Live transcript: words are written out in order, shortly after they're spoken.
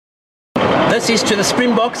This is to the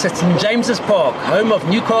Springboks at St James's Park, home of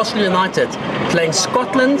Newcastle United, playing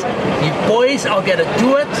Scotland. You boys are going to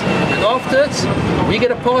do it, and afterwards, we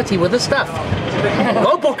get a party with the stuff.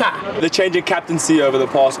 Go Bokke! The change in captaincy over the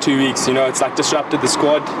past 2 weeks, you know, it's like disrupted the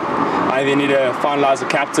squad. I think they need to finalise the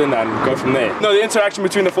captain and go from there. No, the interaction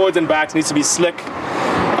between the forwards and backs needs to be slick.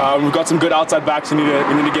 We've got some good outside backs. We need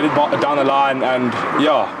to get it down the line, and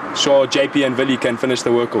yeah, sure, JP and Willie can finish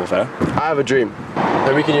the work off. Eh? I have a dream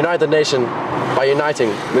that we can unite the nation by uniting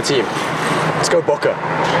the team. Let's go Bokke.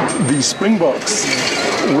 The Springboks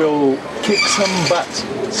will kick some butt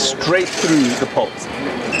straight through the pot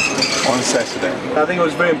on Saturday. I think it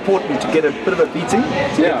was very important to get a bit of a beating,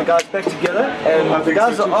 to get the guys back together, and the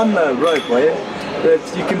guys are on the road, boy.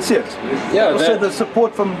 You can see it. Yeah, also the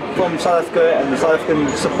support from South Africa and the South African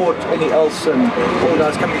support, any else, and all the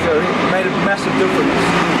guys coming together, it made a massive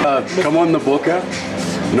difference. Come on the Bokke.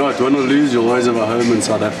 You know what, win or lose, you'll always have a home in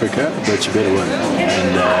South Africa, but you better win.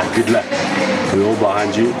 And good luck. We're all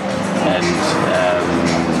behind you. And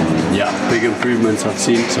yeah, big improvements I've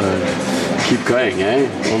seen, so keep going, eh?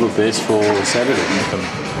 All the best for Saturday.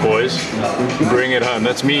 Boys, bring it home.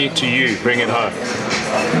 That's me to you, bring it home.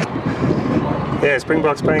 Yeah,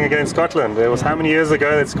 Springboks playing against Scotland. It was how many years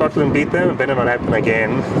ago that Scotland beat them? It better not happen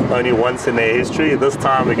again. Only once in their history. This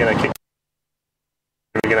time we're going to kick.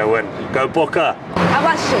 We're going to win. Go Bokke!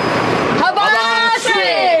 Habashi! Go Bokke!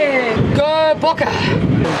 Go Bokke!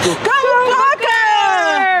 Go Bokke!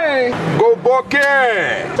 Go Bokke!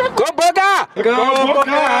 Go Bokke!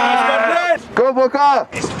 Go Bokke!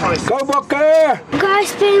 Go Bokke! Go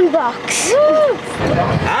Springboks!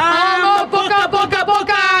 I'm a Bokke, Bokke,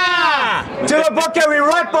 Bokke! To the Bokke, we're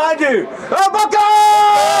right behind you! Oh, Bokke!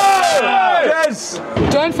 Yes!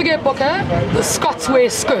 Don't forget, Bokke, the Scots wear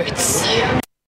skirts.